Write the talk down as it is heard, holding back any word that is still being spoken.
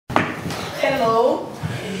Hello.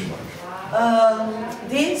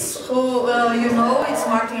 This, who you know, it's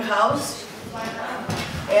Martin Howse,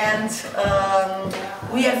 and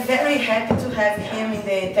we are very happy to have him in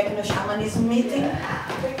the technoshamanism meeting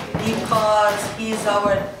because he is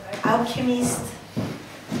our alchemist,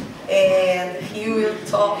 and he will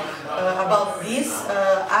talk about this.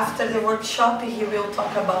 After the workshop, he will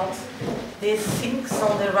talk about these things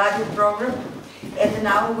on the radio program, and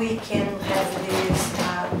now we can have this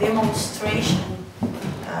demonstration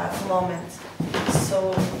moment.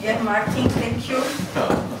 So, yeah, Martin, thank you.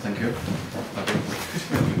 Thank you.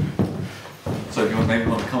 So, you maybe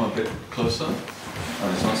want to come a bit closer?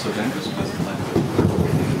 It's not so dangerous, but it's like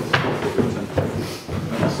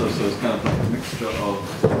so it's kind of like a mixture of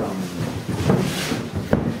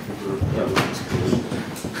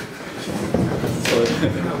so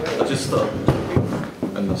I'll just start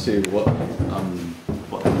and I'll see what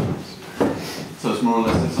happens. So it's more or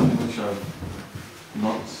less it's something which I've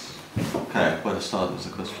not. Okay, where to start is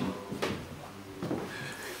the question.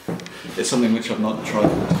 It's something which I've not tried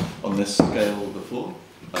on this scale before.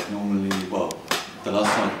 Like normally, well, the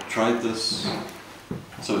last time I tried this,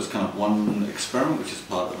 so it's kind of one experiment which is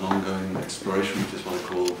part of an ongoing exploration, which is what I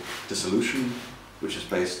call Dissolution, which is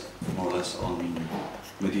based more or less on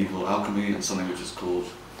medieval alchemy and something which is called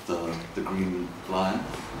the Green Lion,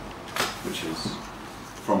 which is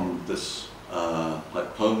from this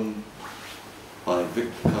like poem by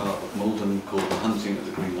Victor of Malden called The Hunting of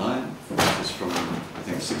the Green Lion, which is from, I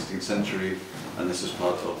think, 16th century, and this is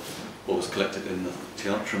part of what was collected in the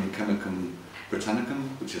Theatrum Chemicum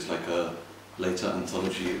Britannicum, which is like a later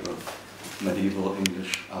anthology of medieval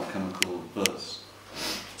English alchemical verse.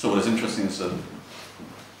 So what is interesting is that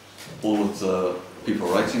all of the people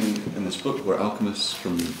writing in this book were alchemists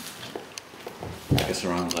from, I guess,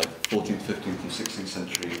 around like 14th, 15th and 16th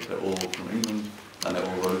century. They're all from England, and they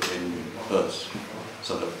all wrote in verse,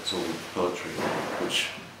 so that it's all poetry, which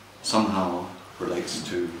somehow relates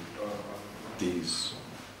to these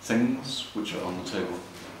things which are on the table,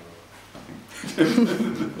 I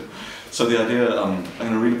think. So the idea, I'm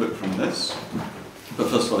going to read a bit from this, but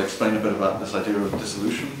first of all explain a bit about this idea of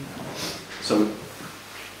dissolution. So,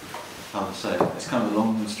 how to say it? It's kind of a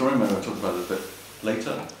long story, maybe I'll talk about it a bit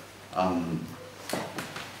later.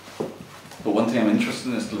 But one thing I'm interested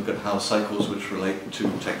in is to look at how cycles which relate to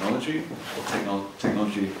technology, or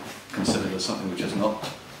technology considered as something which is not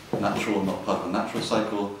natural, not part of a natural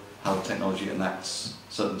cycle, how technology enacts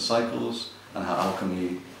certain cycles, and how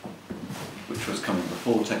alchemy, which was coming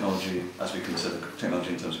before technology, as we consider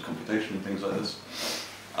technology in terms of computation and things like this,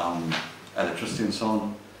 electricity and so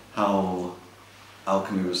on, how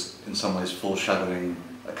alchemy was in some ways foreshadowing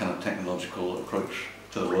a kind of technological approach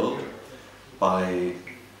to the world by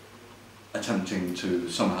attempting to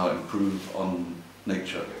somehow improve on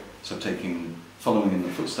nature, so following in the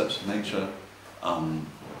footsteps of nature.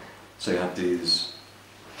 So you have these,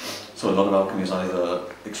 so a lot of alchemy is either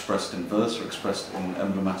expressed in verse or expressed in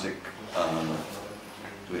emblematic,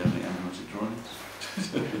 do we have any emblematic drawings?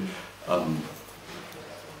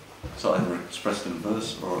 So either expressed in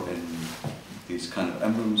verse or in these kind of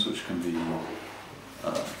emblems which can be,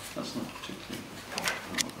 that's not particularly,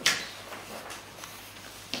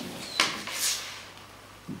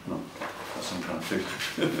 no, that's some kind of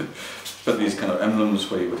figure. But these kind of emblems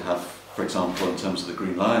where you would have, for example, in terms of the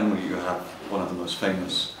Green Lion, where you have one of the most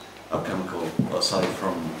famous alchemical, aside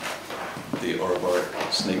from the Ouroboros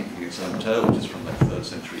snake in its own tail, which is from like 3rd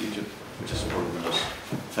century Egypt, which is probably the most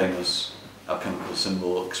famous alchemical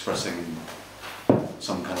symbol expressing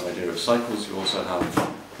some kind of idea of cycles. You also have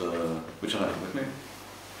which I don't have with me,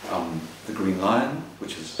 the Green Lion,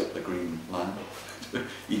 which is the green lion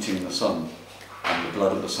eating the sun. And the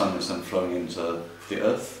blood of the sun is then flowing into the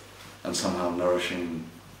earth and somehow nourishing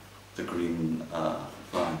the green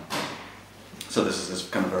lion. So this is this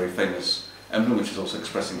kind of very famous emblem which is also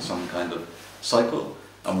expressing some kind of cycle,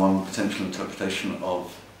 and one potential interpretation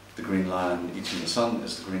of the green lion eating the sun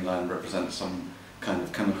is the green lion represents some kind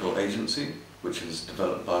of chemical agency which is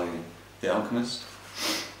developed by the alchemist,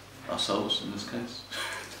 ourselves in this case,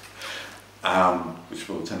 which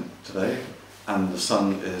we'll attempt today, and the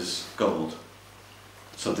sun is gold.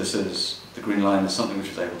 So this is, the green lion is something which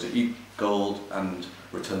is able to eat gold and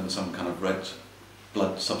return some kind of red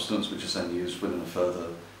blood substance which is then used within a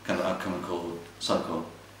further kind of alchemical cycle.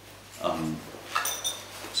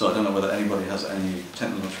 So I don't know whether anybody has any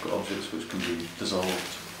technological objects which can be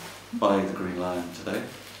dissolved by the green lion today,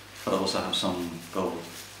 but I also have some gold.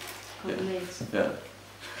 Yeah.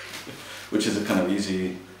 Which is a kind of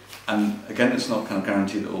easy, and again it's not kind of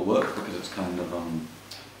guaranteed it will work because it's kind of,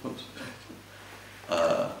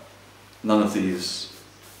 none of these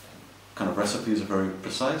kind of recipes are very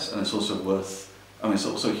precise, and it's also worth, I mean, it's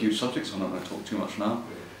also a huge subject, so I'm not going to talk too much now,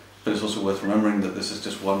 but it's also worth remembering that this is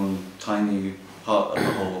just one tiny part of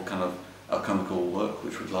the whole kind of alchemical work,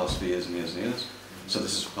 which would last for years and years and years. So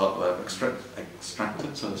this is part that I've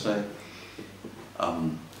extracted, so to say,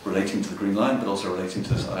 relating to the green line, but also relating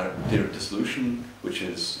to this idea of dissolution, which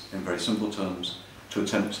is, in very simple terms, to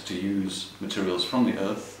attempt to use materials from the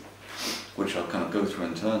earth, which I'll kind of go through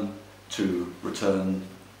in turn, to return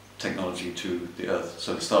technology to the earth.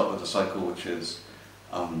 So to start with a cycle which is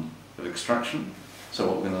of extraction. So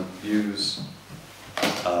what we're going to use,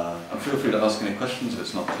 and feel free to ask any questions if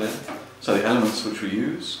it's not clear. So the elements which we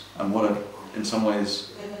use, and what in some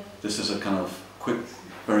ways, this is a kind of quick,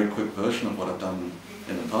 very quick version of what I've done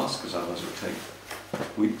in the past, because otherwise it would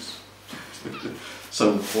take weeks.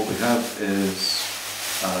 So what we have is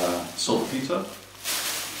saltpeter.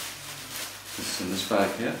 This is in this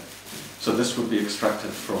bag here. So this would be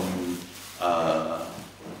extracted from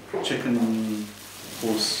chicken,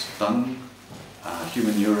 horse dung,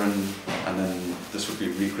 human urine, and then this would be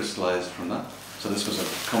recrystallized from that. So this was a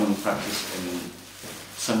common practice in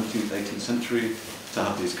 17th, 18th century to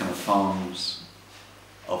have these kind of farms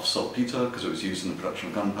of saltpeter because it was used in the production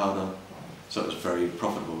of gunpowder. So it was very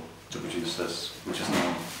profitable to produce this, which is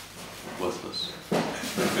now worthless,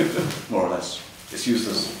 more or less. It's used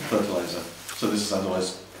as fertilizer. So this is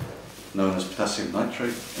otherwise known as potassium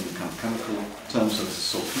nitrate in the kind of chemical terms. So this is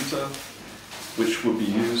saltpeter, which would be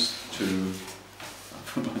used to, I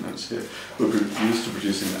put my notes here, would be used to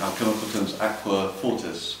produce in alchemical terms aqua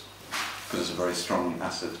fortis, because it's a very strong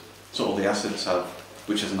acid. So all the acids have,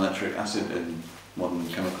 which is a nitric acid in modern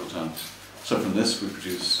chemical terms. So from this we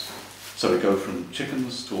produce, so we go from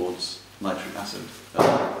chickens towards nitric acid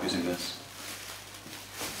using this.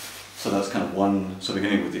 So that's kind of one, so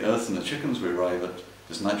beginning with the earth and the chickens, we arrive at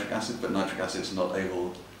this nitric acid, but nitric acid is not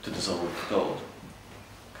able to dissolve gold.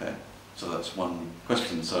 Okay, so that's one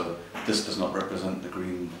question. So this does not represent the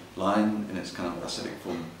green line in its kind of acidic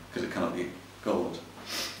form, because it cannot be gold.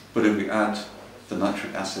 But if we add the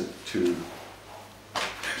nitric acid to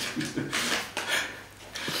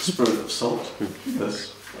spirit of salt,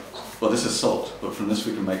 this, well, this is salt, but from this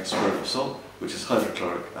we can make spirit of salt, which is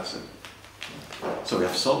hydrochloric acid. So we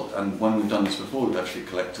have salt, and when we've done this before, we've actually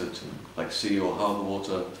collected like sea or harbour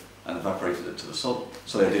water and evaporated it to the salt.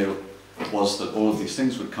 So the idea was that all of these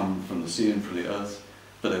things would come from the sea and from the earth,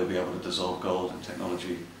 but they would be able to dissolve gold and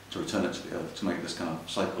technology to return it to the earth, to make this kind of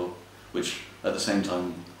cycle, which at the same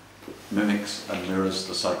time mimics and mirrors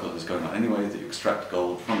the cycle that's going on anyway, that you extract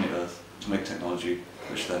gold from the earth to make technology,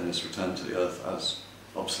 which then is returned to the earth as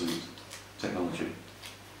obsolete technology.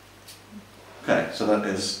 Okay, so that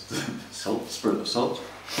is the salt, spirit of salt.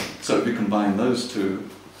 So if we combine those two,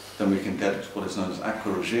 then we can get what is known as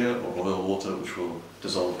aqua regia, or royal water, which will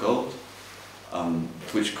dissolve gold,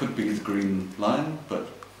 which could be the green line, but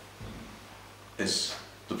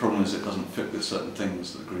the problem is it doesn't fit with certain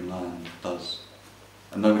things that the green line does.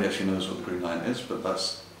 And nobody actually knows what the green line is, but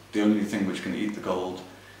that's the only thing which can eat the gold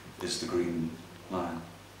is the green line.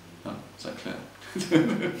 Oh, is that clear?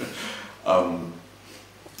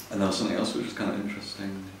 And there was something else which was kind of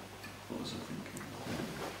interesting. What was I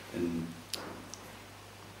thinking?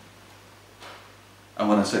 And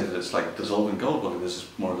when I say that it's like dissolving gold, what it is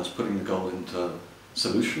more or less putting the gold into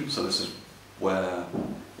solution. So this is where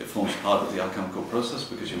it forms part of the alchemical process,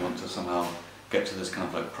 because you want to somehow get to this kind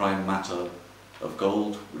of like prime matter of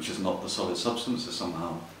gold, which is not the solid substance, is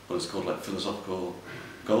somehow what is called like philosophical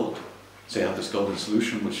gold. So you have this gold in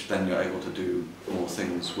solution, which then you're able to do more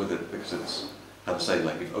things with it, because it's, how to say,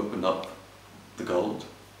 like you've opened up the gold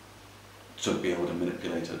to be able to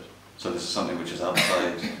manipulate it. So this is something which is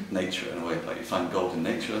outside nature in a way, like you find gold in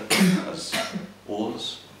nature as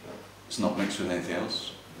ores, it's not mixed with anything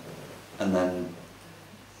else, and then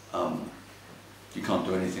you can't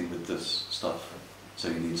do anything with this stuff, so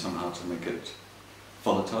you need somehow to make it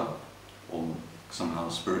volatile, or somehow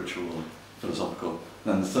spiritual or philosophical.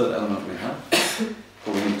 And then the third element we have,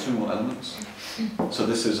 well, we need two more elements. So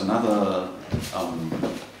this is another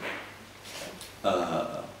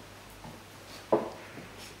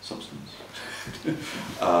substance,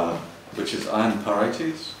 which is iron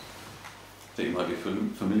pyrites, that you might be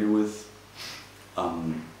familiar with,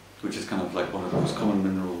 which is kind of like one of the most common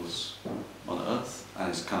minerals on Earth, and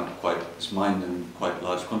it's mined in quite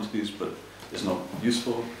large quantities, but it's not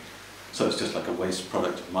useful. So it's just like a waste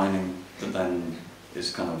product of mining that then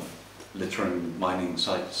is kind of littering mining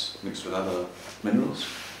sites mixed with other minerals.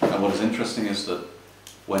 And what is interesting is that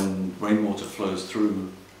when rainwater flows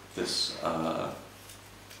through this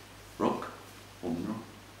rock or mineral,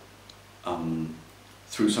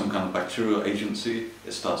 through some kind of bacterial agency,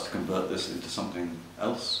 it starts to convert this into something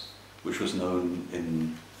else, which was known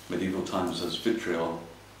in medieval times as vitriol.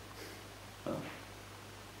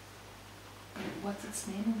 What's its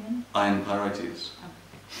name again? Iron pyrites. Oh.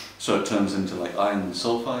 So it turns into like iron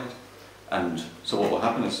sulfide, and so what will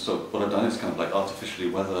happen is, so what I've done is kind of like artificially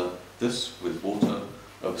weather this with water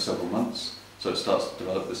over several months, so it starts to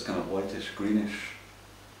develop this kind of whitish, greenish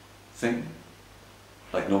thing.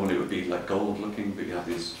 Like normally it would be like gold looking, but you have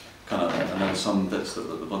these kind of, and then some bits that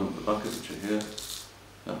are at the bottom of the bucket, which are here.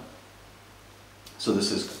 Yeah. So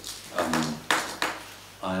this is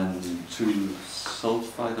iron 2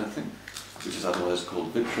 sulfide, I think, which is otherwise called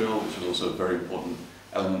vitriol, which is also a very important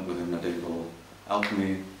element within medieval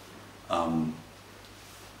alchemy,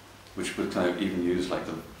 which would kind of even use, like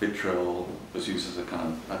the vitriol was used as a kind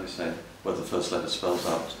of, how do you say, where the first letter spells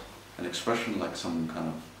out an expression, like some kind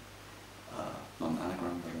of, not an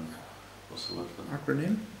anagram, but what's the word for that?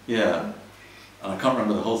 Acronym? Yeah, and I can't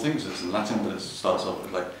remember the whole thing, so it's in Latin, but it starts off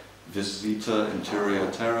with like visita interior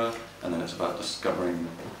terra, and then it's about discovering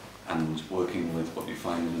and working with what you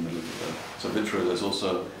find in the middle of the. So vitriol is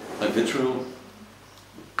also, like vitriol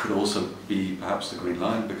could also be perhaps the green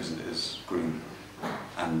line because it is green,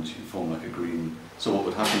 and you form like a green. So what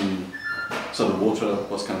would happen, so the water,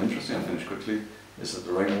 what's kind of interesting, I'll finish quickly, is that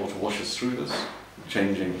the rainwater washes through this,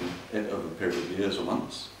 changing it over a period of years or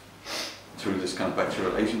months through this kind of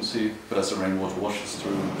bacterial agency, but as the rainwater washes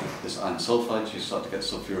through this iron sulfide, you start to get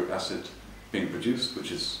sulfuric acid being produced,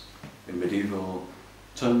 which is in medieval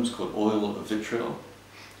terms called oil of vitriol,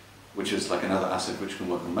 which is like another acid which can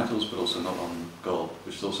work on metals but also not on gold,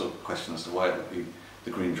 which is also a question as to why it would be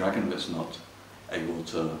the green dragon that's not able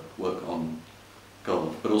to work on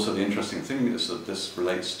gold. But also the interesting thing is that this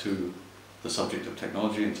relates to the subject of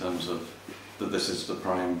technology in terms of that this is the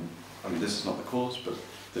prime, I mean this is not the cause, but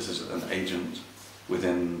this is an agent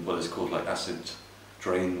within what is called like acid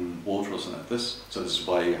drain water or something like this. So this is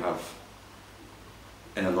why you have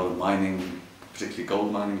in a lot of mining, particularly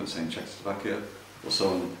gold mining, let's say in Czechoslovakia or so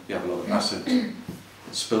on, you have a lot of acid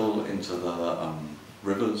spill into the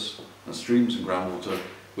rivers and streams and groundwater,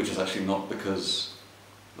 which is actually not because,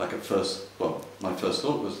 like at first, well, my first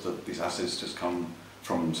thought was that these acids just come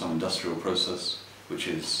from some industrial process, which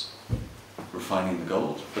is refining the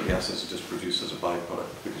gold, but the acids are just produced as a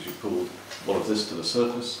byproduct because you pulled all of this to the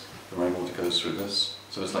surface, the rainwater goes through this,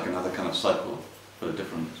 so it's like another kind of cycle, but a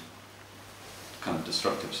different kind of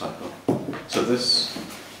destructive cycle. So these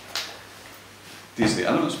are the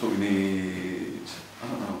elements, but we need, I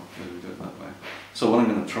don't know, maybe we do it that way. So what I'm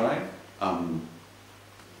going to try,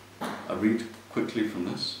 I read quickly from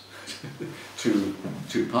this,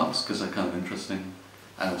 two parts, because they're kind of interesting,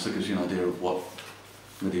 and also gives you an idea of what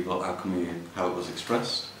medieval alchemy, how it was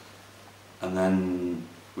expressed. And then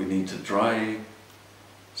we need to dry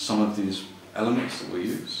some of these elements that we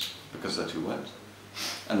use, because they're too wet.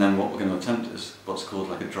 And then what we're going to attempt is what's called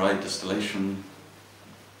like a dry distillation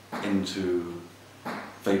into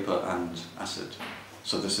vapor and acid.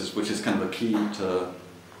 So this is, which is kind of a key to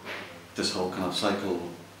this whole kind of cycle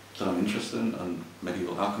that I'm interested in, and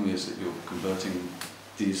medieval alchemy is that you're converting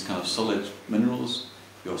these kind of solid minerals,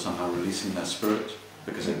 you're somehow releasing their spirit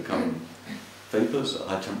because they become vapors at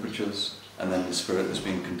high temperatures, and then the spirit is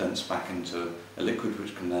being condensed back into a liquid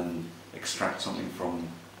which can then extract something from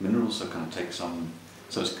minerals, so kind of take some,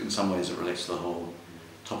 so it's, in some ways it relates to the whole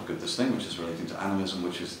topic of this thing, which is relating to animism,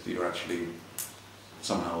 which is that you're actually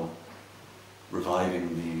somehow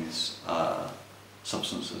reviving these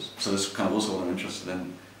substances. So this is kind of also what I'm interested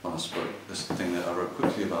in when I spoke, this thing that I wrote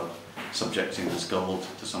quickly about subjecting this gold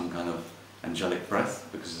to some kind of angelic breath,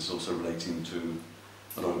 because it's also relating to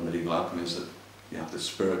a lot of medieval alchemy, is that you have this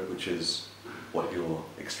spirit which is what you're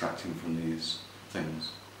extracting from these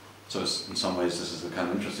things. So it's, in some ways this is the kind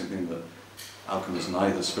of interesting thing that alchemy is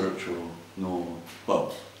neither spiritual nor,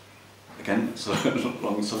 well, again, it's a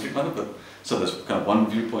long subject matter, but so there's kind of one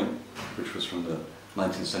viewpoint which was from the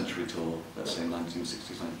 19th century till, let's say,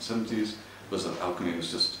 1960s, 1970s, was that alchemy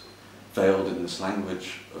was just veiled in this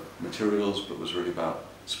language of materials, but was really about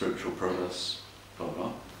spiritual progress, blah, blah,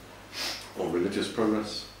 blah, or religious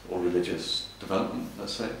progress, or religious development,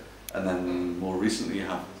 let's say. And then more recently you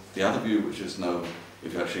have the other view, which is no,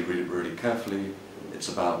 if you actually read it really carefully, it's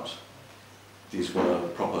about these were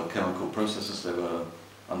proper chemical processes they were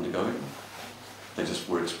undergoing. They just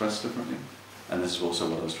were expressed differently. And this is also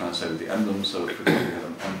what I was trying to say with the emblem. So if we have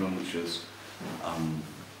an emblem which is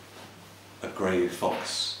a grey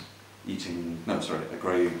fox eating, no, sorry, a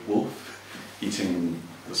grey wolf eating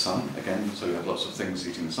the sun, again, so you have lots of things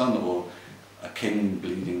eating the sun, or a king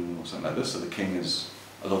bleeding or something like this. So the king is,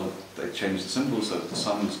 a lot of, they change the symbols, so if the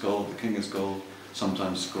sun is gold, the king is gold,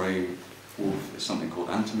 Sometimes grey wolf is something called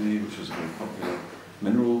antimony, which is a very popular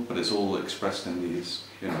mineral, but it's all expressed in these,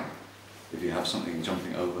 you know, if you have something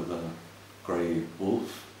jumping over the grey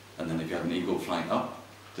wolf, and then if you have an eagle flying up,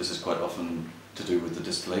 this is quite often to do with the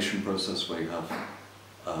distillation process where you have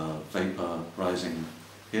vapour rising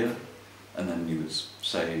here, and then you would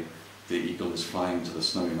say the eagle is flying to the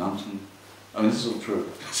snowy mountain. I mean, this is all true.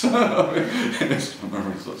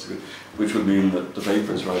 Which would mean that the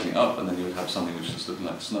vapour is rising up, and then you would have something which is looking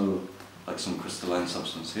like snow, like some crystalline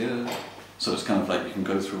substance here. So it's kind of like you can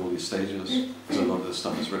go through all these stages, because a lot of this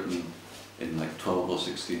stuff is written in like 12 or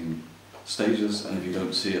 16 stages, and if you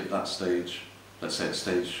don't see at that stage, let's say at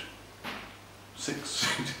stage 6,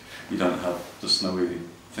 you don't have the snowy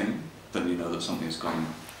thing, then you know that something's gone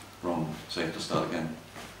wrong, so you have to start again.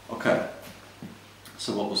 Okay,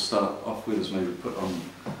 so what we'll start off with is maybe put on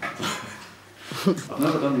I've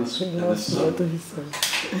never done this in this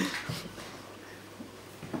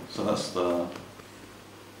so that's the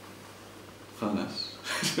furnace.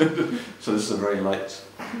 So this is a very light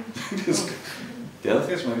the other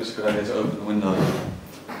thing is maybe it's a good idea to open the window.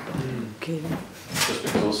 Okay. Just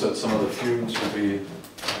because also some of the fumes will be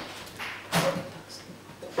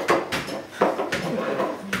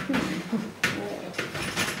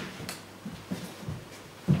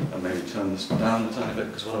and maybe turn this down a tiny bit,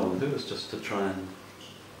 because what I want to do is just to try and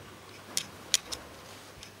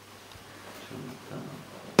turn it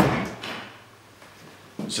down.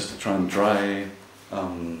 It's just to try and dry.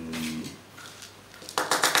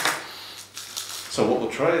 So what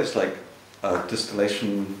we'll try is like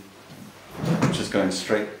distillation, which is going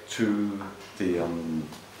straight to the I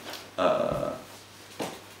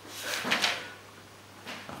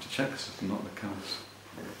have to check this is not the cows.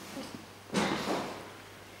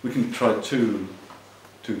 We can try two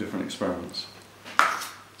different experiments.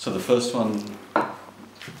 So the first one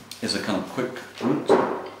is a kind of quick route,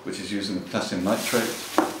 which is using the potassium nitrate,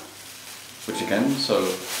 which again, so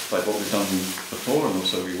like what we've done before, and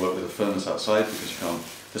also we work with a furnace outside, because you can't,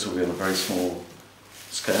 this will be on a very small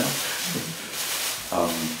scale.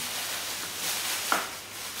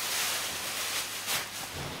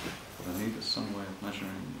 What I need is some way of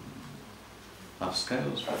measuring our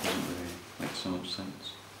scales, but it doesn't really make so much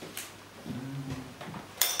sense.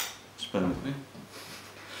 Just bear with me.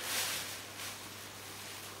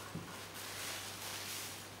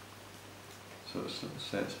 So let's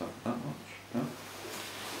say it's about that much, yeah?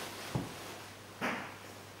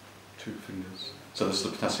 2 fingers. So this is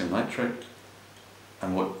the potassium nitrate,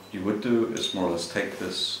 and what you would do is more or less take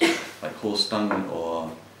this, like horse dung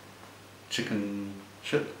or chicken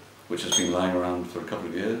shit, which has been lying around for a couple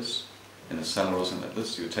of years in a cellar or something like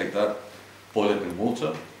this. You would take that, boil it in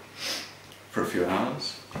water for a few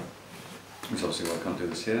hours, which obviously I can't do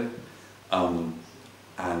this here,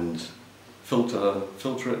 and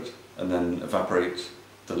filter it, and then evaporate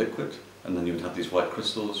the liquid, and then you would have these white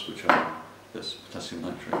crystals, which are this potassium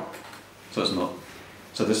nitrate. So it's not.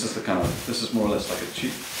 So this is the kind of, this is more or less like a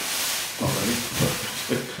cheap, not really,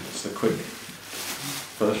 but it's the quick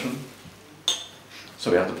version. So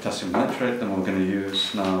we have the potassium nitrate, then we're going to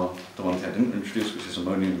use now the one thing I didn't introduce, which is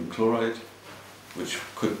ammonium chloride, which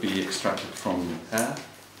could be extracted from air,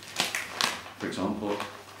 for example.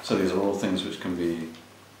 So these are all things which can be,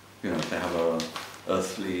 you know, they have a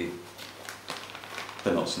earthly,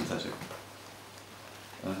 they're not synthetic.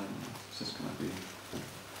 Is this going to be?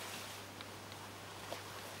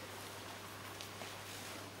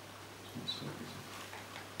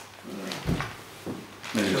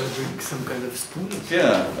 Maybe shall I drink some kind of spoon?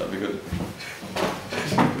 Yeah, that'd be good.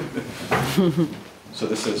 So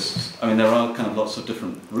this is, I mean, there are kind of lots of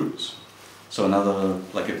different routes. So another,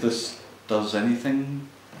 like if this does anything,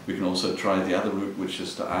 we can also try the other route, which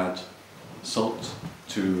is to add salt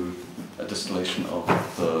to a distillation of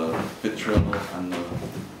the vitriol and the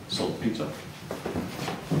saltpeter.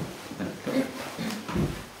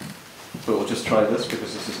 But we'll just try this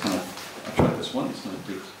because this is kind of, I tried this once and it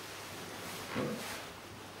did.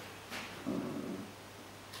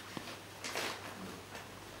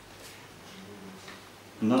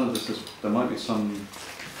 None of this is, there might be some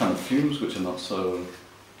kind of fumes which are not so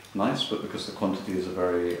nice, but because the quantities are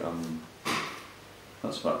very,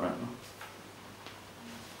 that's about right now.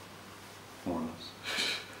 More or less.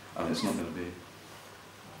 I mean, it's not going to be.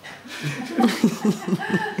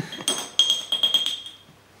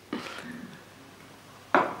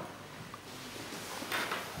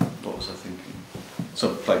 What was I thinking?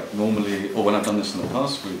 So, like normally, or when I've done this in the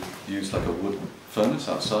past, we've used like a wood furnace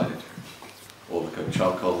outside, or like a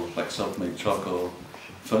charcoal, like self-made charcoal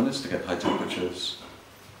furnace to get high temperatures,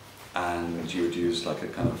 and you would use like a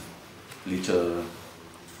kind of litre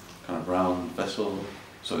kind of round vessel,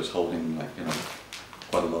 so it's holding like, you know,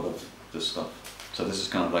 quite a lot of this stuff. So this is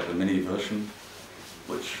kind of like the mini version,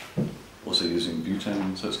 which also using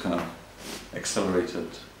butane, so it's kind of accelerated.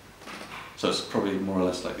 So it's probably more or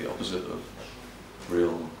less like the opposite of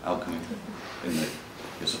real alchemy, in that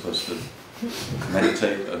you're supposed to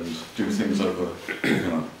meditate and do things over, you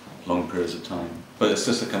know, long periods of time. But it's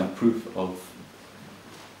just a kind of proof of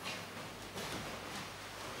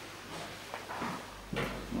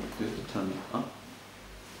turn it up.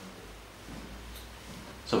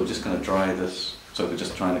 So we're just going to dry this. So we're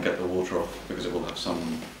just trying to get the water off because it will have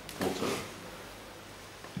some water.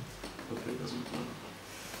 Hopefully it doesn't burn.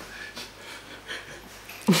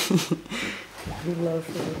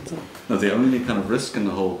 Now the only kind of risk in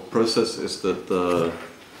the whole process is that the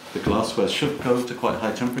glassware should go to quite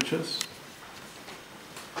high temperatures,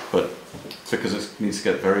 but because it needs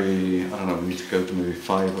to get very, I don't know, we need to go to maybe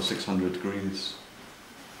 500 or 600 degrees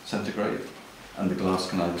centigrade, and the glass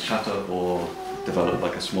can either shatter or develop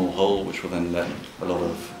like a small hole, which will then let a lot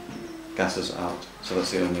of gases out. So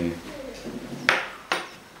that's the only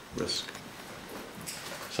risk.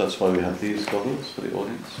 So that's why we have these goggles for the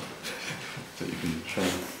audience, so you can show.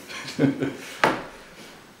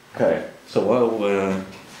 Okay, so while we're...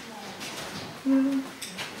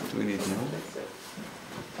 Do we need more?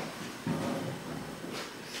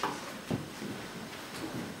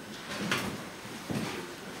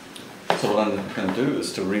 So what I'm going to do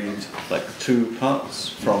is to read like 2 parts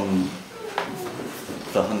from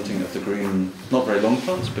the Hunting of the Green, not very long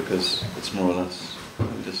parts because it's more or less,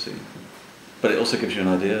 let me just see. But it also gives you an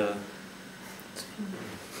idea.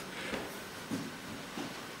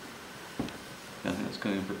 Yeah, I think it's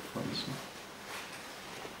going a bit far this way.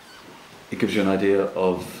 It gives you an idea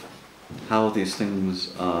of how these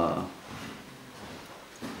things are.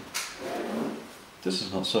 This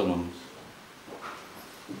is not so long.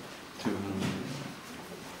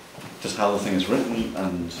 Just how the thing is written,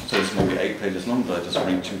 and so it's maybe 8 pages long, but I just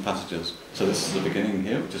read 2 passages. So this is the beginning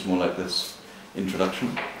here, which is more like this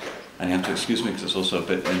introduction, and you have to excuse me because it's also a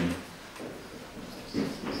bit in,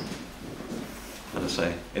 how to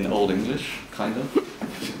say, in Old English, kind of.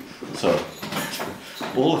 So,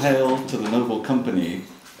 all hail to the noble company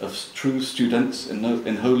of true students in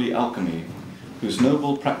holy alchemy, whose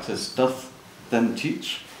noble practice doth them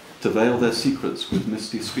teach to veil their secrets with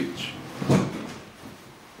misty speech.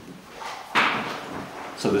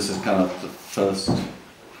 So this is kind of the first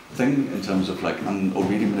thing in terms of like, or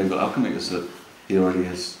reading medieval alchemy, is that he already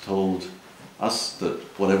has told us that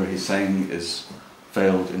whatever he's saying is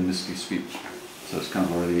veiled in misty speech. So it's kind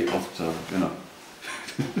of already off to, you know,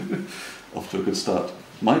 off to a good start.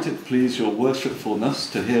 Might it please your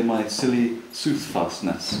worshipfulness to hear my silly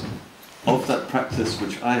soothfastness of that practice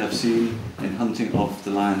which I have seen in hunting of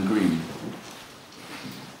the lion green.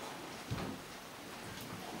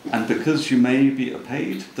 And because you may be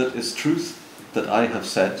apaid, that is truth that I have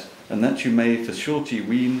said, and that you may for surety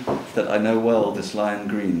ween that I know well this lion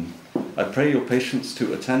green. I pray your patience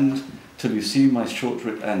to attend till you see my short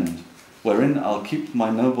writ end, wherein I'll keep my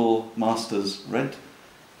noble master's read,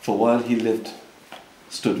 for while he lived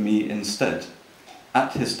stood me instead.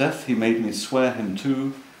 At his death he made me swear him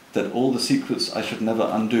too, that all the secrets I should never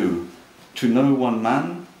undo. To no one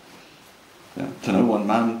man,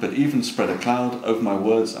 but even spread a cloud over my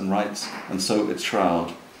words and rites, and so it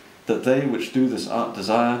shroud. That they which do this art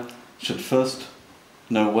desire should first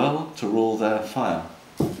know well to rule their fire.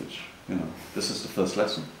 Which, you know, this is the first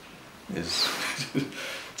lesson, is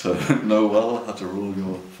to know well how to rule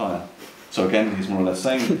your fire. So again, he's more or less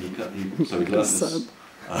saying that he learned this.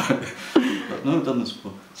 No, I've done this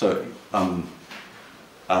before. So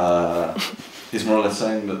he's more or less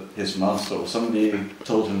saying that his master or somebody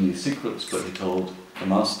told him these secrets, but he told the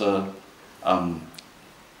master,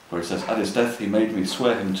 where he says, at his death he made me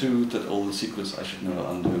swear him too that all the secrets I should never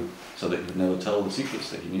undo, so that he would never tell the secrets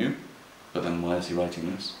that he knew. But then why is he writing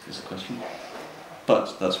this, is the question.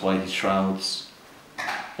 But that's why he shrouds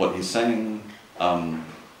what he's saying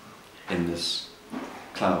in this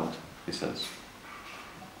cloud, he says.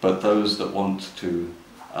 But those that want to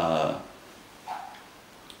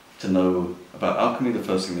know about alchemy, the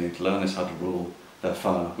first thing they need to learn is how to rule their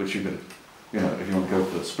fire, which you could, you know, if you want to go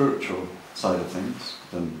for the spiritual side of things,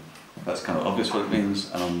 then that's kind of obvious what it means,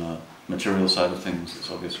 and on the material side of things, it's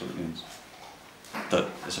obvious what it means. That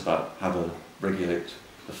it's about how to regulate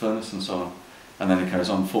the furnace and so on. And then it carries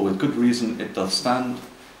on, for with good reason it doth stand,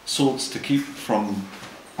 swords to keep from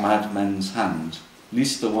mad men's hand,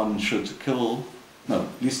 lest the one should kill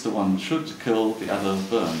the other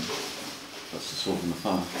burn. That's the sword in the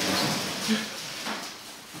fire.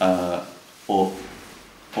 Or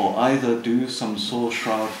or either do some sore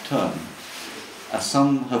shroud turn, as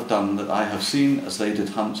some have done that I have seen as they did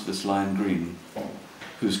hunt this lion green,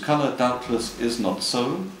 whose colour doubtless is not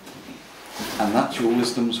so, and that your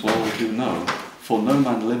wisdoms well do know, for no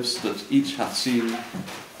man lives that each hath seen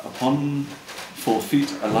upon 4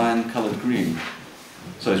 feet a lion-coloured green.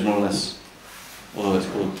 So it's more or less, although it's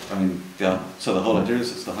called, I mean, yeah, so the whole idea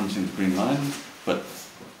is it's the hunting of the green lion,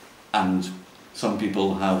 and some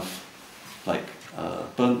people have, like,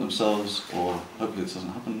 burnt themselves, or hopefully this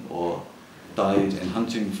doesn't happen, or died in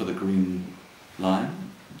hunting for the green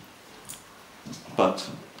lion. But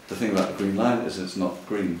the thing about the green lion is it's not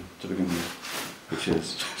green to begin with, which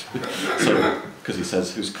is, so, because he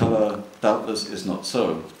says, whose colour doubtless is not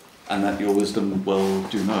so, and that your wisdom well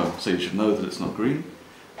do know. So you should know that it's not green.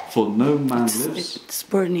 For no man lives. It's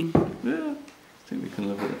burning. Yeah, I think we can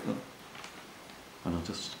live with it though. And I'll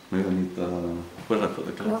just, maybe I need the, where did I put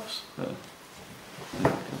the gloves?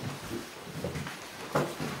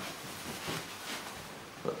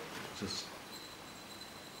 But just,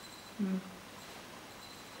 maybe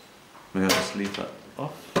I'll just leave that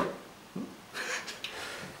off.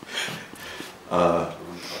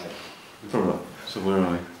 So where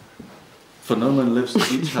are we? For no man lives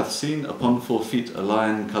that each hath seen upon 4 feet a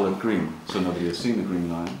lion coloured green. So nobody has seen a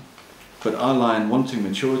green lion. But our lion wanting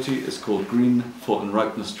maturity is called green for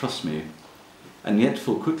unripeness, trust me. And yet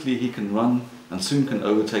full quickly he can run and soon can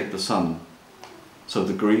overtake the sun. So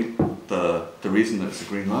the reason that it's a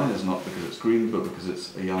green lion is not because it's green, but because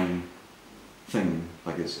it's a young thing,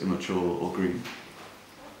 like it's immature or green.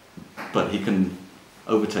 But he can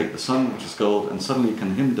overtake the sun, which is gold, and suddenly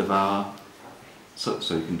can him devour. So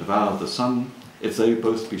you can devour the sun if they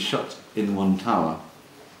both be shut in one tower.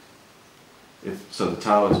 So the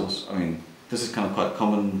tower is also, I mean, this is kind of quite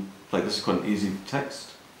common, like this is quite an easy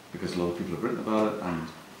text because a lot of people have written about it and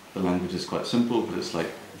the language is quite simple, but it's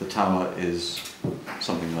like the tower is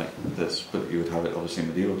something like this, but you would have it obviously in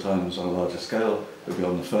medieval times on a larger scale, it would be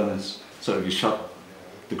on the furnace. So if you shut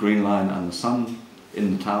the green lion and the sun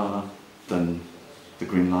in the tower, then the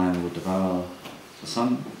green lion would devour the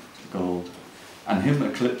sun, the gold, and him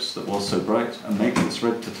eclipse that was so bright, and make its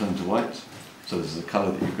red to turn to white. So this is a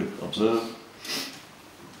colour that you could observe.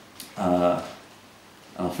 And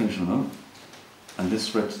I'll finish in a moment. And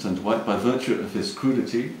this red to turn to white by virtue of his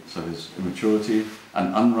crudity, so his immaturity,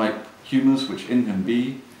 and unripe humours which in him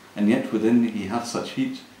be, and yet within he hath such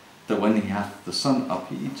heat, that when he hath the sun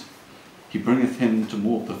upheat, he bringeth him to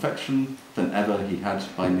more perfection than ever he had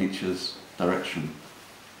by nature's direction.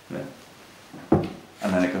 Yeah.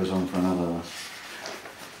 And then it goes on for another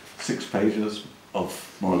 6 pages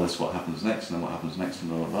of more or less what happens next, and then what happens next, and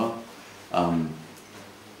blah blah blah.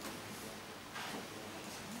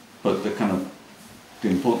 But the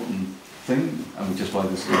important thing, and which is why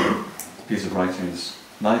this piece of writing is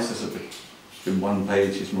nice, is that in 1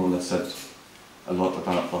 page he's more or less said a lot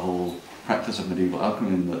about the whole practice of medieval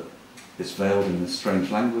alchemy, and that it's veiled in this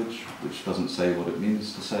strange language which doesn't say what it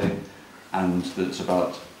means to say, and that it's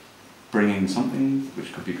about bringing something,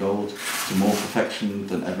 which could be gold, to more perfection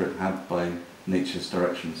than ever it had by nature's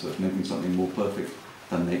direction. So it's making something more perfect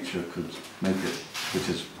than nature could make it, which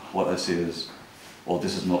is what I see as, or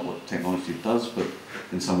this is not what technology does, but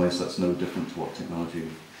in some ways that's no different to what technology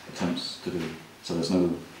attempts to do. So there's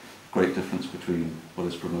no great difference between what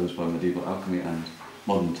is proposed by medieval alchemy and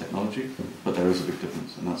modern technology, but there is a big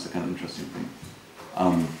difference, and that's the kind of interesting thing.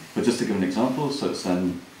 But just to give an example, so it's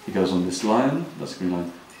then, he goes on this lion, that's a green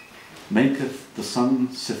lion, maketh the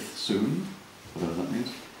sun sith soon, whatever that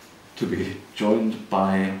means, to be joined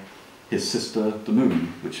by his sister the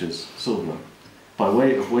moon, which is silver. By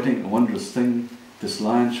way of wedding a wondrous thing, this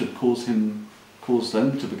lion should cause them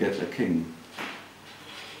to beget a king.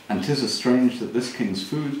 And 'tis as strange that this king's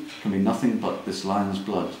food can be nothing but this lion's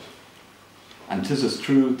blood. And 'tis as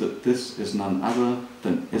true that this is none other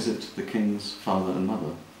than is it the king's father and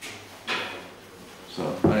mother.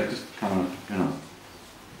 So it just kind of,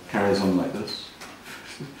 carries on like this.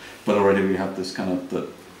 But already we have this kind of,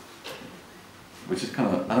 which is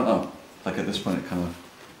kind of, I don't know, like at this point it kind of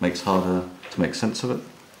makes harder to make sense of it.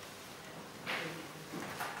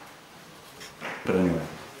 But anyway.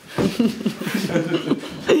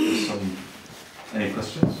 Any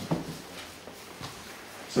questions?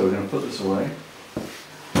 So we're going to put this away.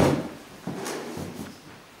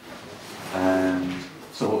 And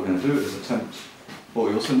so what we're going to do is attempt, what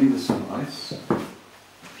we also need is some ice.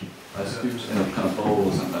 Ice cubes in a kind of bowl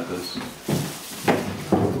or something like this.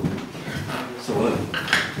 So what I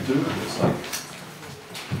do is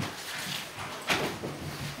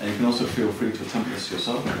and you can also feel free to attempt this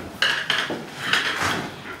yourself.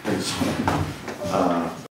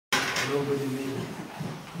 Nobody made it.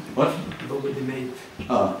 made.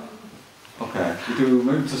 Ah, okay. We do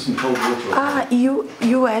move to some cold water. Ah,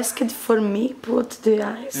 you asked for me put the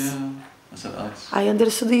ice? Yeah, I said ice. I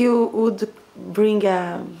understood you would bring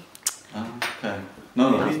a... Okay.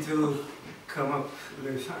 No. Maybe it will come up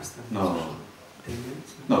very fast. No. 10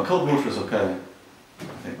 minutes. No, cold water is okay, I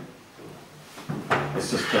think. It's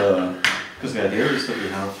just because the idea is that we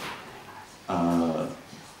have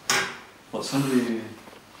what somebody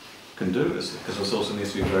can do is because it also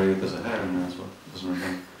needs to be very, there's a hair in there as well, doesn't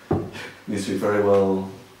really, needs to be very well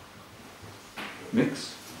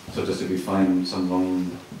mixed. So just if you find some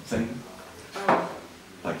wrong thing,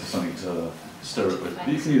 like something to stir it with,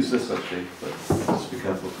 you can use this actually, but just be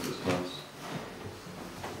careful because it's glass.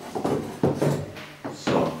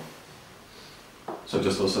 So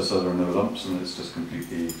just also so there are no lumps and it's just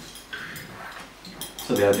completely...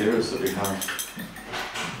 So the idea is that we have...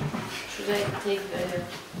 Should I take the hair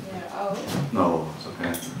out? No, it's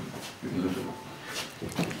okay. We can lose it.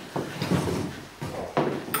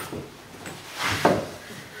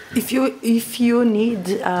 If you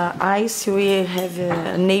need ice, we have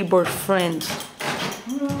a neighbor friend. I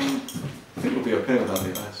think we'll be okay without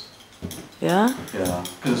the ice. Yeah? Yeah,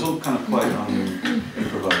 because it's all kind of quite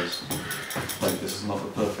improvised. Like this is not the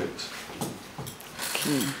perfect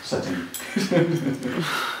setting.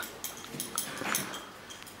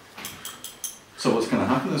 So what's going to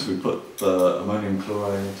happen is we put the ammonium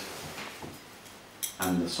chloride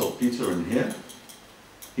and the saltpeter in here,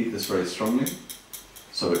 heat this very strongly,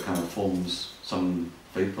 so it kind of forms some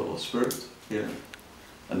vapor or spirit here,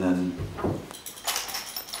 and then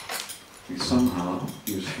we somehow,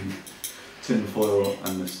 using tin foil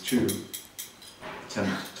and this tube,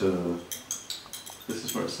 attempt to... This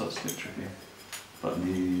is where it starts to get tricky, but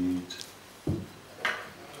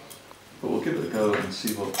we'll give it a go and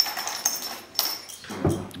see what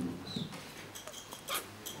happens.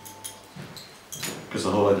 Because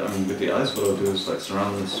the whole idea, I mean, with the ice, what I'll do is like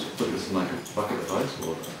surround this, put this in like a bucket of ice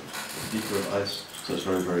or a beaker of ice, so it's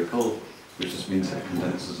very, very cold, which just means it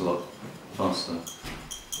condenses a lot faster.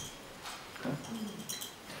 Okay.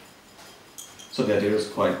 So the idea is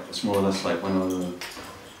quite, it's more or less like when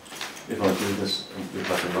if I do this with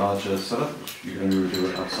like a larger setup, you can only do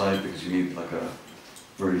it outside because you need like a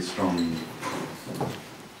very strong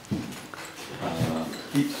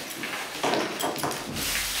heat.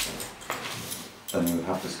 Then you would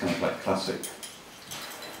have this kind of like classic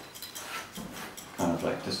kind of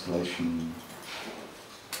like distillation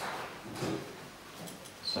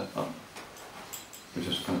setup, which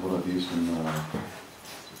is kind of what I've used in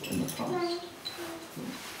the past.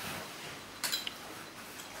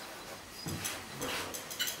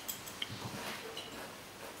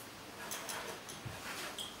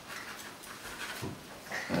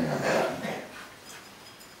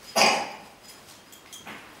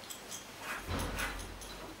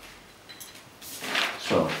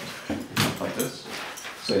 So, like this.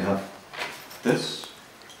 So you have this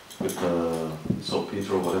with the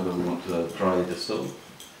saltpeter or whatever we want to dry distill.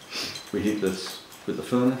 We heat this with the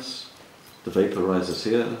furnace. The vapor rises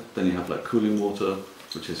here. Then you have like cooling water,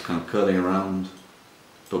 which is kind of curling around.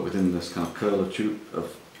 But within this kind of curl of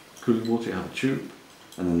cooling water, you have a tube,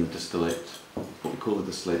 and then the distillate. What we call the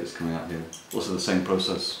distillate is coming out here. Also the same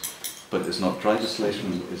process, but it's not dry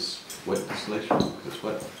distillation, it's wet distillation, because it's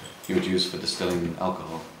wet. You would use for distilling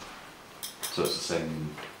alcohol. So it's the same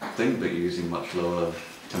thing, but you're using much lower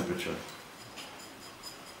temperature.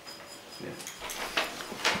 Yeah.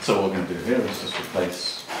 So what we're going to do here is just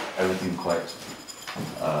replace everything quite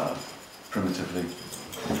primitively.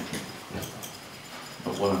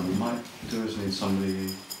 But what I might do is need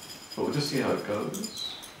somebody, but we'll just see how it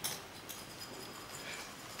goes.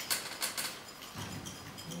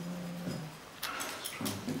 Just trying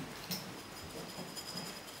to think.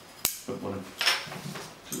 But what if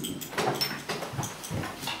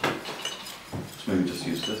maybe just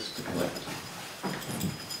use this to collect.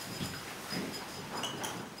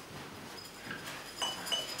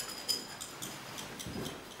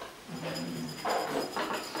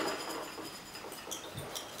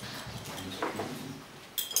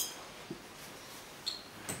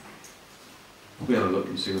 We have a look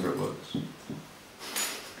and see whether it works.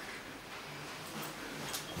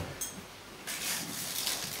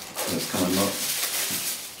 It's kind of not.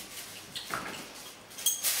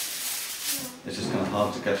 It's just kind of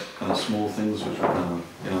hard to get kind of small things which are kind of,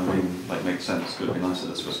 you know what I mean, like make sense. It would be nicer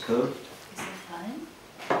that this was curved. Is that fine?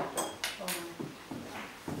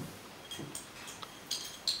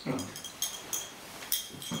 Yeah.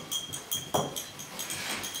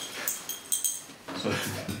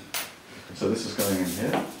 So this is going in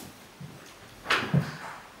here.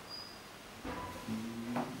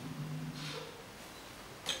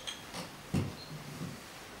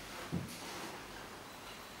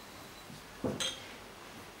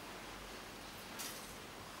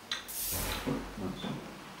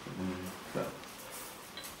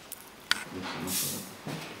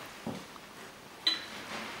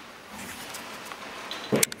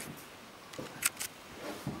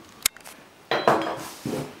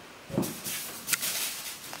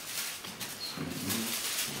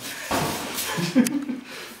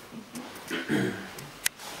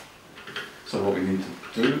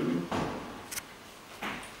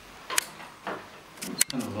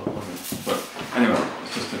 kind of a lot of it. But anyway,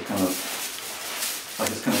 it's just a kind of, like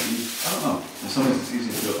it's kind of easy, I don't know, in some ways it's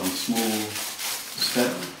easy to do it on small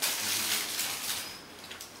scale,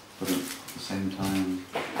 but at the same time,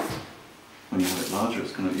 when you have it larger,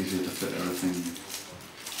 it's kind of easier to fit everything.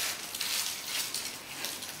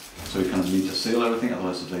 So you kind of need to seal everything,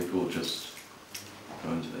 otherwise the vapor will just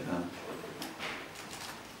go into the air.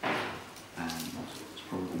 And it's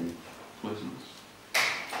probably poisonous.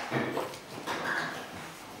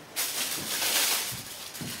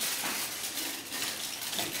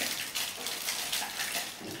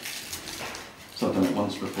 So I've done it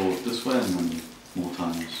once before this way and then more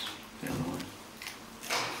times the other way.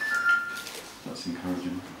 That's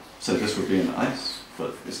encouraging. So this would be in ice,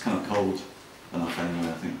 but it's kind of cold enough anyway,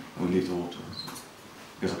 I think. We leave the water, so,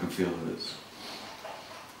 because I can feel that it's...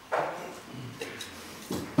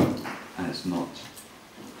 and it's not.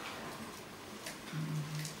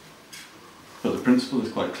 But the principle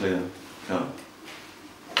is quite clear. Go.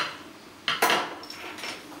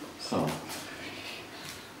 So,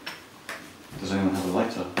 does anyone have a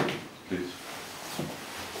lighter, please?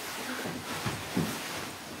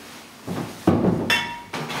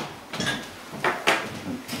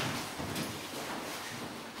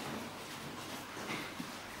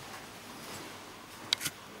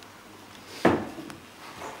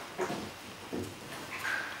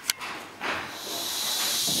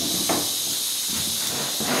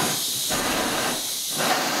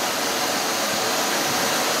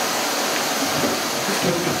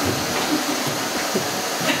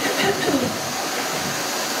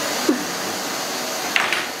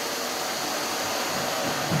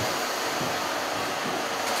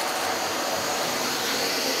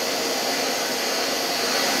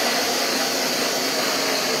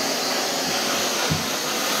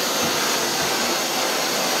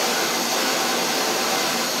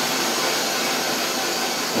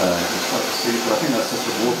 It's hard to see, but I think that's just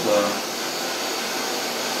the water.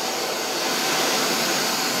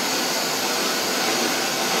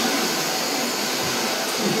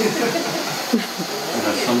 And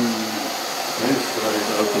there's some ways ready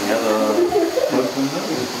to open the other closed window.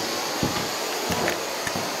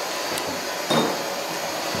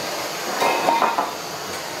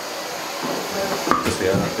 Just the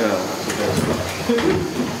other, yeah, that's okay.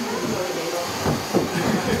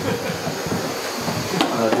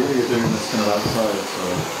 Ideally you're doing this kind of outside, so...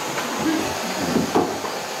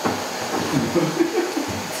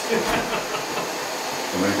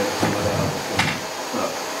 So maybe get some of that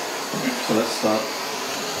out. So let's start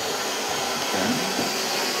again.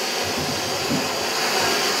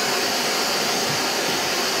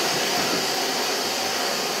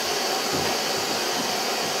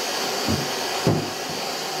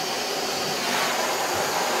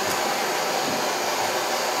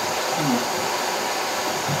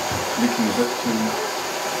 Making a bit too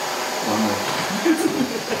long.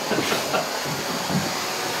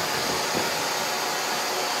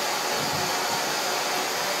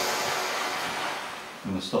 I'm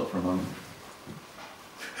going to stop for a moment.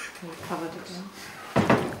 Can you cover it again?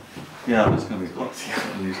 Yeah, it's going to be hot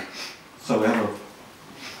at least. So we have a...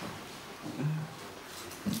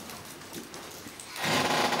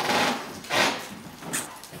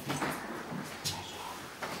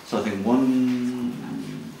 So I think one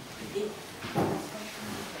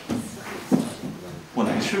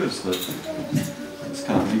issue is that it's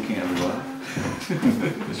kind of leaking everywhere,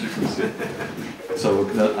 as you can see. So,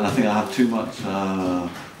 and I think I have too much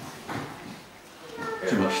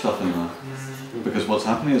stuff in there. Because what's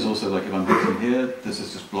happening is also, like, if I'm heating here, this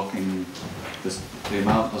is just blocking this. The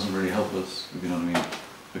amount doesn't really help us, if you know what I mean,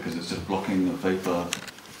 because it's just blocking the vapor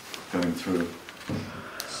going through.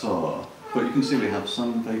 So, but you can see we have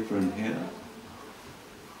some vapor in here.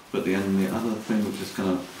 But the other thing which is kind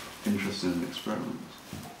of interesting in experiments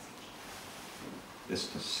is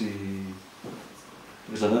to see,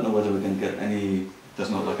 because I don't know whether we're going to get any, there's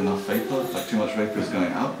not like enough vapor, like too much vapor is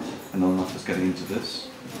going out and not enough is getting into this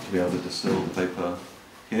to be able to distill the vapor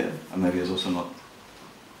here, and maybe it's also not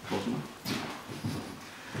close enough.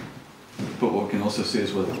 But what we can also see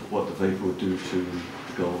is what the vapor would do to the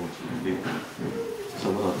gold here.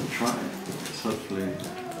 So what I'll try is hopefully,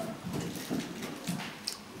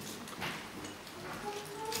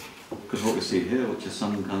 because what we see here, which is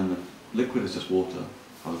some kind of liquid, is just water,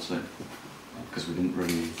 I would say, because we didn't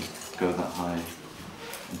really go that high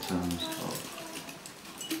in terms of...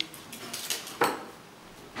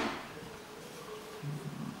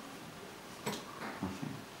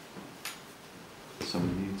 nothing. So we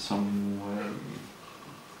need somewhere...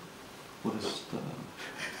 What is the...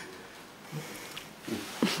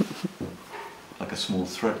 like a small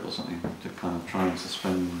thread or something to kind of try and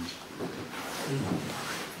suspend.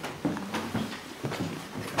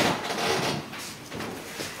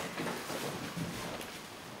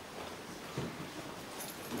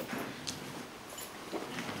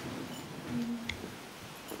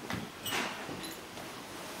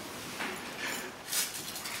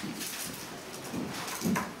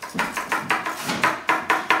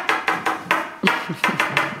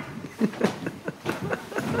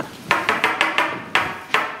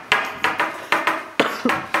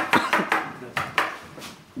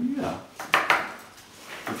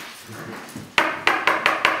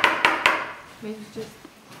 Maybe just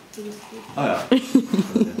do this. Oh yeah.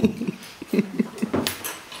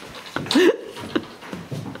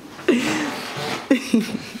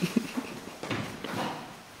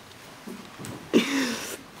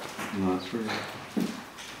 No, it's really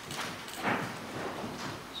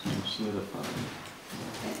solidified.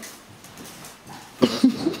 But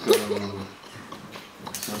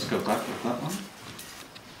let's go back with that one.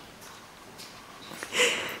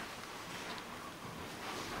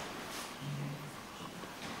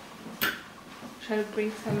 Shall I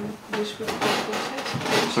bring some dish with it?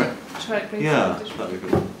 Sorry? Shall I bring Yeah, some dish that'd be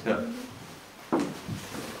good. Yeah.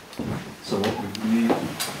 So what we need to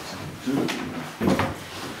do.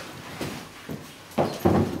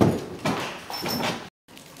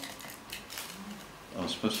 I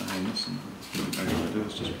was supposed to hang this and what I'm going to do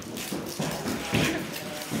is just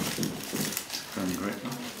going great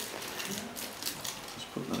now. Just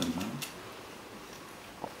put that in there.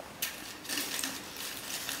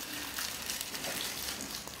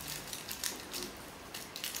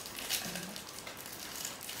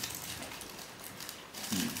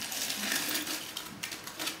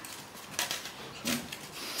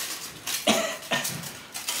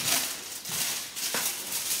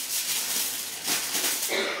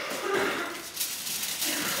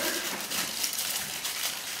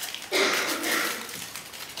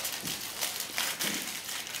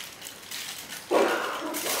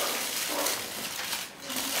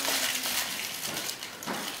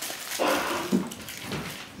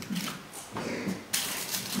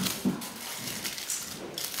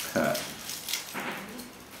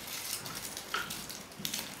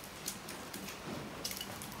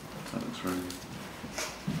 That looks very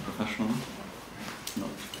professional. Not.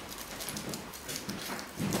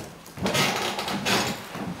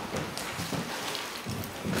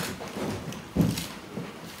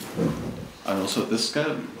 And also at this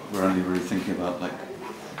scale, we're only really thinking about like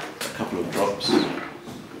a couple of drops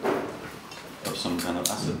of some kind of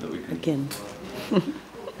acid that we can. Again.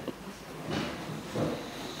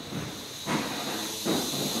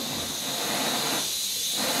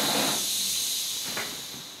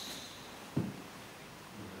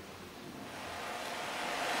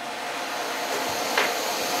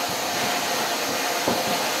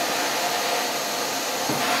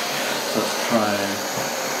 Let's try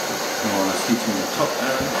more or less heating the top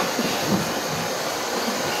area.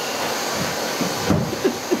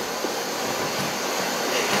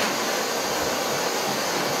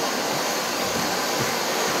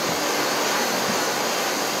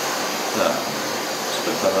 There.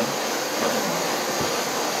 Split that up.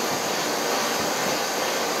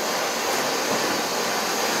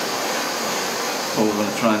 What we're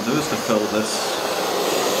going to try and do is to fill this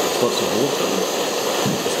with lots of water.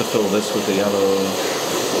 Just to fill this with the yellow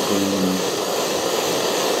or green,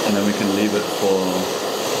 and then we can leave it for,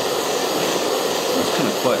 it's kind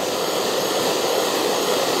of quite,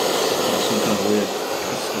 some kind of weird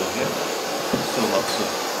crystal here, still lots of,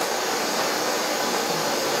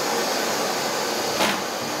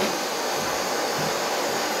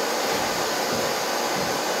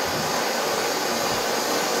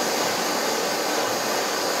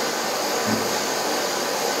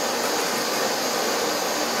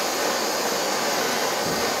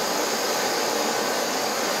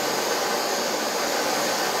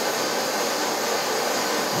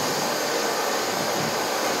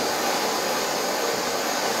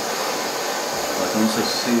 I can also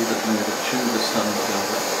see that maybe the tube is starting to go.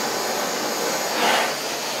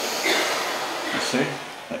 You see?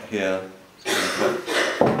 Like here, it's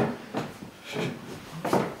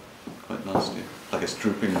quite nasty. Like it's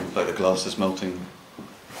drooping, like the glass is melting.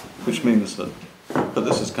 Which means that, but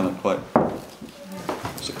this is kind of quite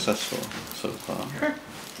successful so far.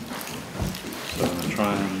 So I'm going to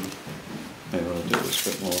try and, maybe I'll do this a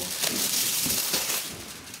bit more.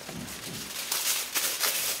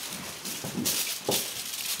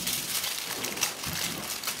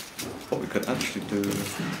 What we could actually do,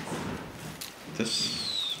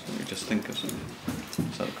 this, let me just think of something.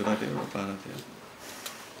 Is that a good idea or a bad idea?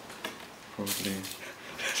 probably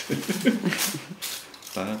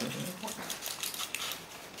bad.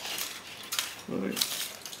 Right.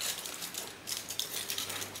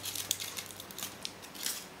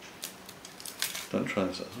 Don't try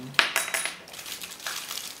this at home.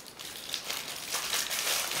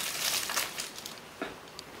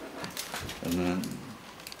 And then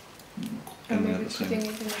in there the same.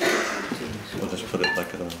 We'll just put it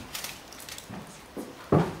like a.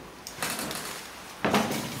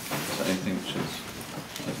 So anything which is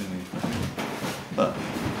ideally that.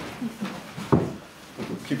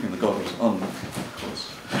 Keeping the goggles on, of course.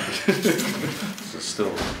 So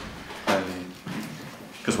still highly.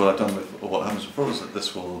 Because what I've done with, or what happens before is that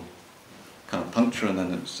this will kind of puncture and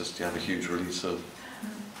then it's just you have a huge release of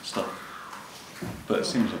stuff. But it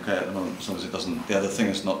seems okay at the moment as long as it doesn't. The other thing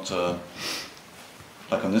is not to,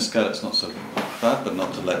 like on this scale it's not so bad, but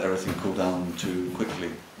not to let everything cool down too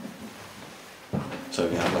quickly. So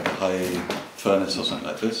you have like a high furnace or something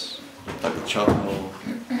like this, like with charcoal,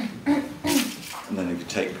 and then if you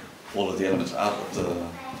take all of the elements out of the,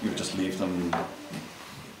 you would just leave them.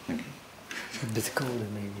 Thank you. A bit colder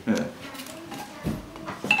maybe. Yeah.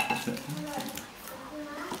 That's it.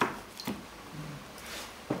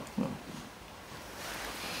 Well.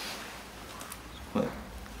 What?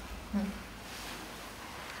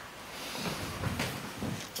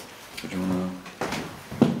 So do you want to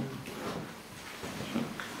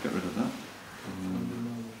get rid of that?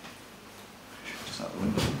 Just out the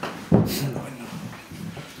window.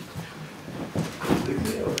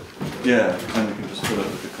 Yeah, and you can just fill it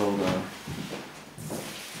with the cold air.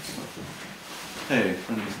 Hey,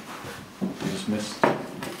 friend, you just missed. Do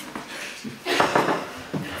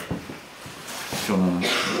you want to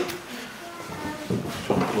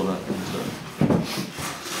pull that into?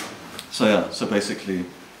 So yeah, so basically,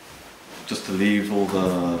 just to leave all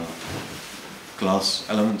the glass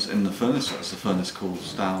elements in the furnace as the furnace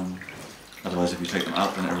cools down. Otherwise, if you take them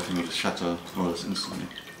out, then everything will just shatter more or less instantly.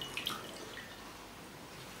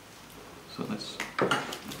 So let's get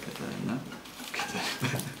there now. Get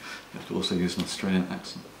there. You have to also use an Australian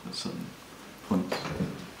accent at certain points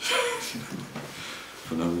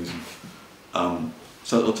for no reason.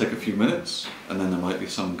 So it'll take a few minutes, and then there might be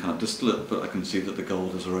some kind of distillate, but I can see that the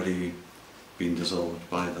gold has already been dissolved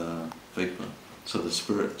by the vapor. So the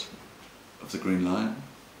spirit of the green lion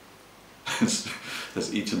has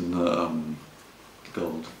eaten the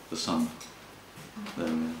gold, the sun. There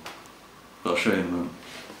we are. But I'll show you in a moment.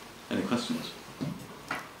 Any questions?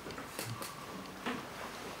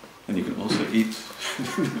 And you can also eat,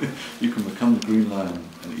 you can become the green lion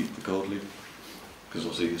and eat the gold leaf, because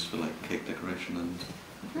it's also used for like cake decoration and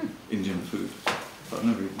Indian food. But I've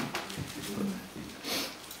never eaten it.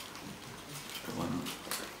 But why not?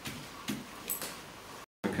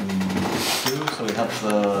 We can do, so we have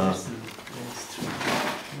the...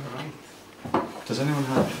 Does anyone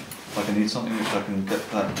have, like I need something which I can get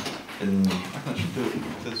that in, I can actually do it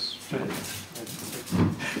with this. Look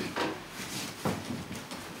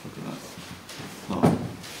at that. No.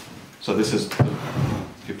 So this is,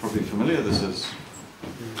 if you're probably familiar, this is,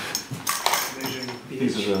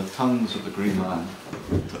 these are the tongues of the green lion.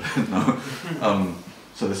 No.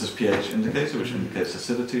 So this is pH indicator, which indicates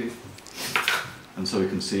acidity. And so we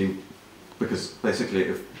can see, because basically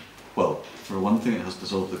if, well, for one thing it has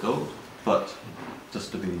dissolved the gold, but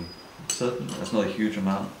just to be certain, there's not a huge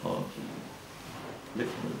amount of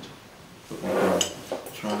liquid, but we can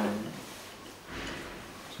try.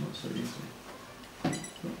 It's not so easy.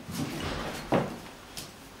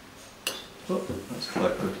 Oh, that's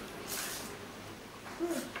quite good.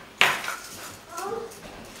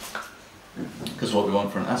 Because what we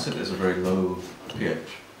want for an acid is a very low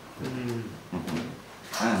pH.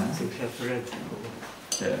 And So we have red.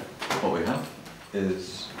 yeah, what we have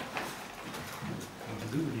is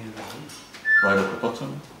right at the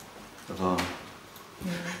bottom of our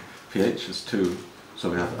pH is 2,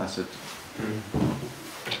 so we have acid.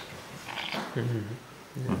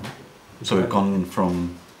 So we've gone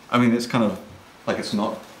from, I mean it's kind of, like it's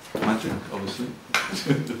not magic obviously,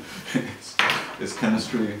 it's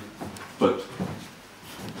chemistry, but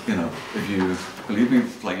you know, if you believe me,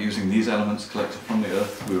 like using these elements collected from the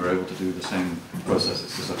earth, we were able to do the same process.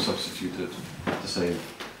 It's just I've substituted to save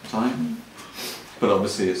time. But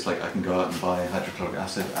obviously it's like I can go out and buy hydrochloric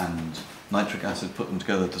acid and nitric acid, put them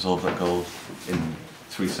together, dissolve that gold in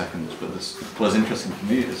 3 seconds. But this, what's interesting for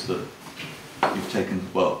me is that you've taken,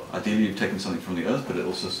 well, ideally you've taken something from the earth, but it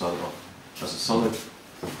also started off as a solid,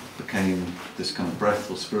 became this kind of breath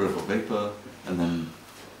or spirit or vapor, and then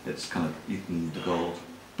it's kind of eaten the gold.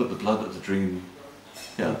 But the blood of the dream,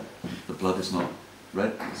 yeah, the blood is not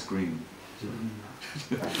red, it's green.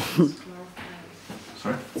 It's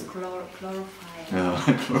Sorry? It's chlorophyll. Yeah,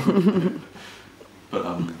 but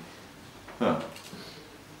yeah,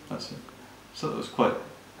 that's it. So that was quite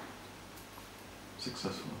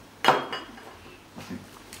successful, I think.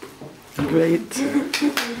 Great. So do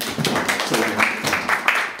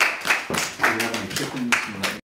you have any chickens?